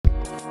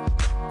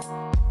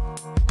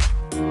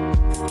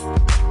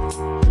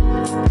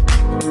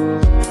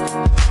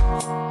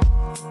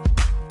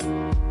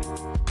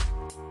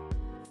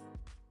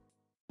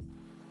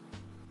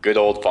Good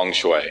old feng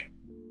shui.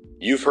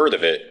 You've heard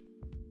of it,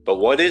 but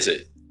what is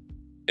it?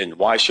 And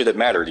why should it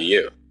matter to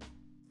you?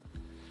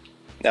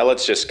 Now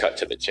let's just cut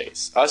to the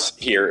chase. Us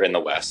here in the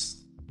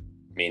West,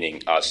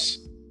 meaning us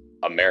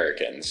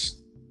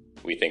Americans,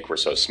 we think we're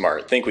so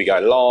smart, think we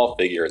got it all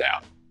figured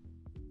out.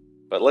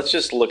 But let's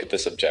just look at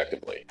this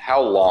objectively.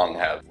 How long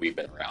have we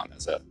been around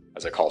as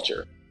a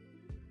culture?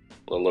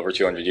 A little over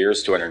 200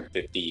 years,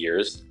 250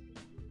 years.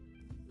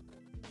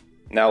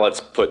 Now let's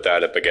put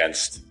that up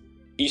against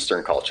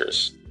Eastern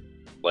cultures.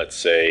 Let's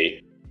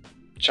say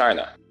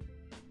China,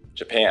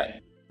 Japan.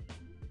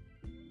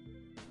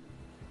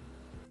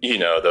 You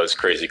know, those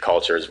crazy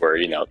cultures where,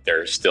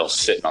 they're still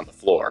sitting on the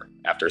floor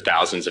after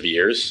thousands of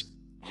years.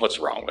 What's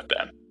wrong with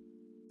them?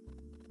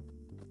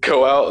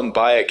 Go out and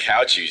buy a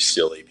couch, you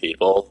silly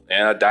people,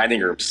 and a dining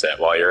room set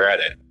while you're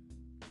at it.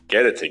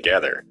 Get it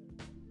together.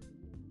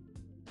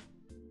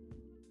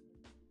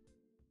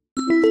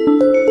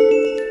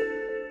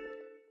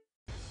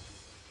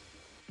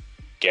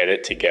 Get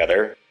it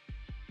together?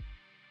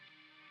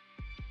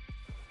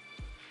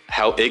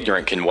 How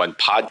ignorant can one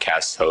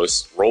podcast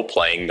host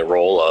role-playing the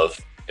role of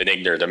an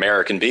ignorant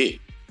American be?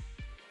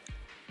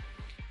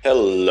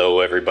 Hello,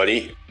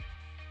 everybody.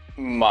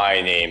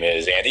 My name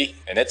is Andy,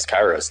 and it's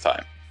Kairos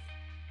time.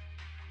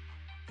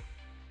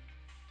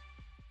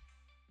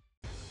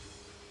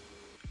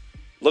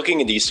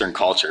 Looking at Eastern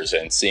cultures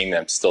and seeing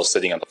them still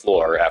sitting on the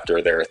floor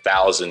after they're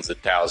thousands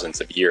and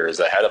thousands of years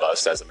ahead of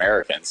us as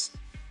Americans,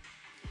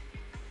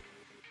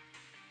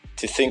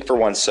 to think for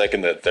 1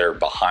 second that they're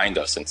behind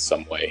us in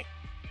some way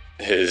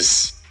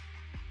is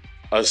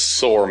a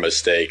sore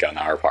mistake on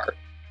our part.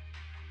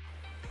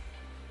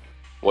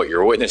 What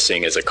you're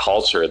witnessing is a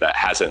culture that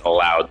hasn't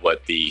allowed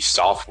what the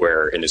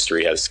software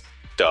industry has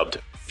dubbed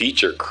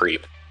feature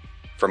creep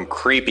from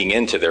creeping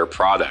into their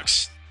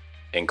products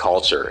and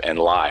culture and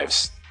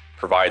lives,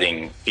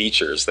 providing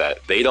features that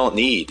they don't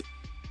need,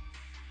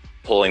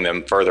 pulling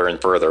them further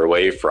and further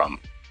away from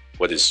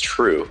what is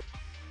true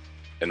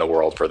in the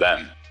world for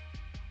them.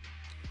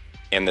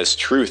 And this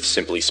truth,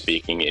 simply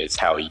speaking, is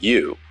how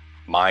you,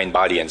 mind,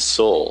 body, and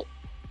soul,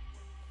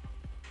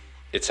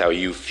 it's how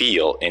you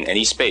feel in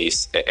any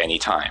space at any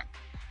time,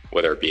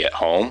 whether it be at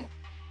home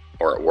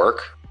or at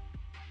work,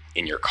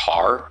 in your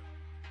car,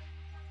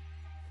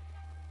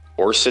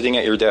 or sitting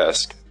at your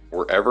desk,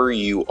 wherever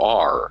you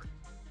are.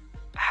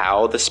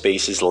 How the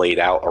space is laid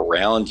out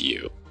around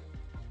you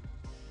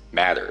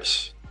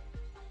matters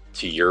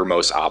to your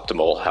most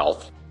optimal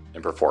health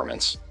and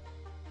performance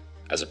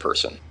as a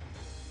person,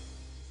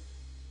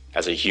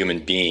 as a human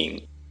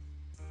being,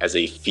 as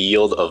a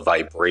field of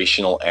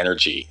vibrational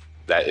energy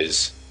that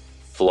is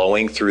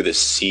flowing through the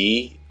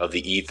sea of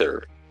the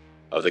ether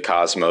of the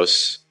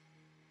cosmos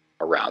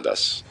around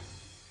us.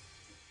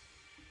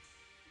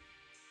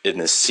 In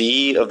the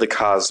sea of the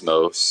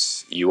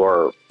cosmos, you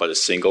are but a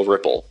single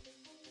ripple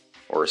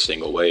or a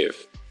single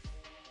wave.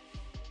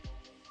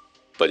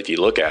 But if you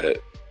look at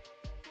it,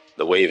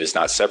 the wave is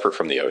not separate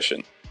from the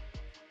ocean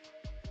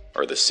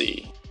or the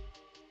sea.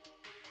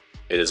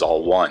 It is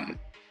all one.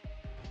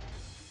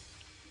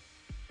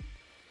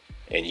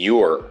 And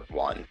you are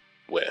one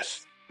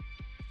with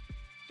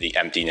the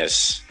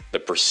emptiness, the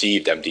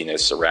perceived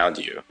emptiness around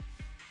you,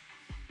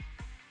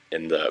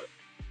 and the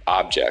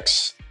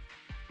objects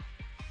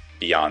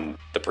beyond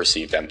the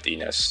perceived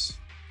emptiness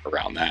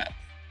around that.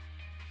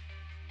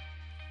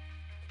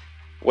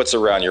 What's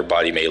around your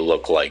body may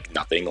look like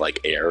nothing, like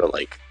air,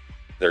 like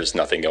there's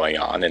nothing going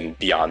on, and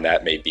beyond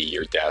that may be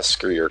your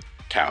desk or your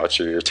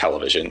couch or your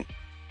television,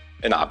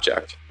 an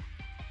object.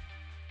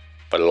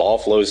 But it all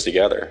flows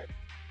together.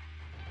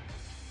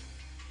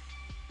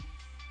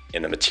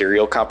 And the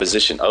material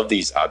composition of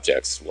these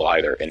objects will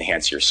either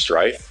enhance your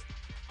strife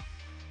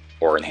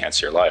or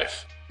enhance your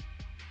life.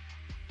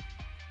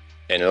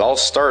 And it all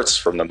starts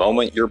from the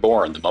moment you're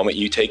born, the moment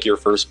you take your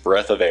first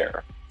breath of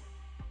air.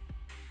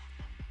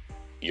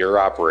 Your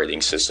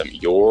operating system,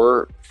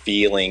 your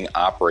feeling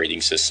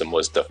operating system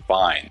was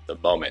defined the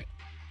moment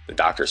the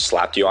doctor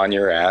slapped you on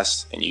your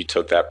ass and you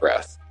took that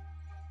breath.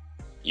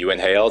 You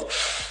inhaled,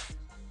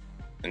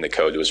 and the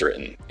code was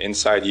written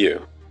inside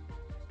you.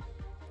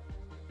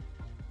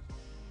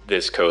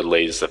 This code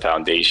lays the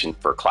foundation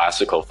for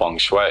classical feng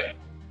shui,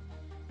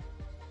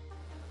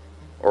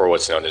 or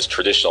what's known as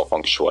traditional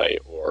feng shui,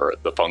 or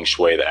the feng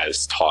shui that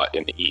is taught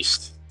in the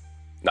East,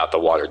 not the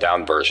watered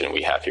down version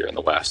we have here in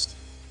the West.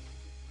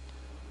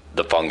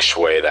 The feng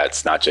shui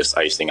that's not just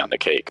icing on the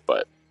cake,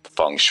 but the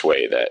feng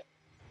shui that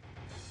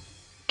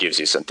gives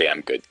you some damn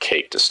good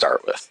cake to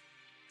start with.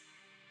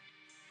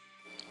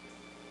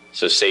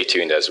 So stay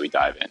tuned as we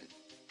dive in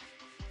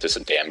to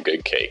some damn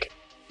good cake.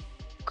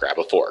 Grab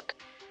a fork,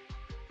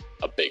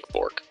 a big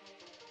fork.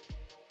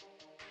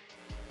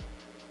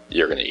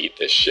 You're gonna eat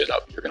this shit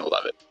up. You're gonna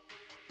love it.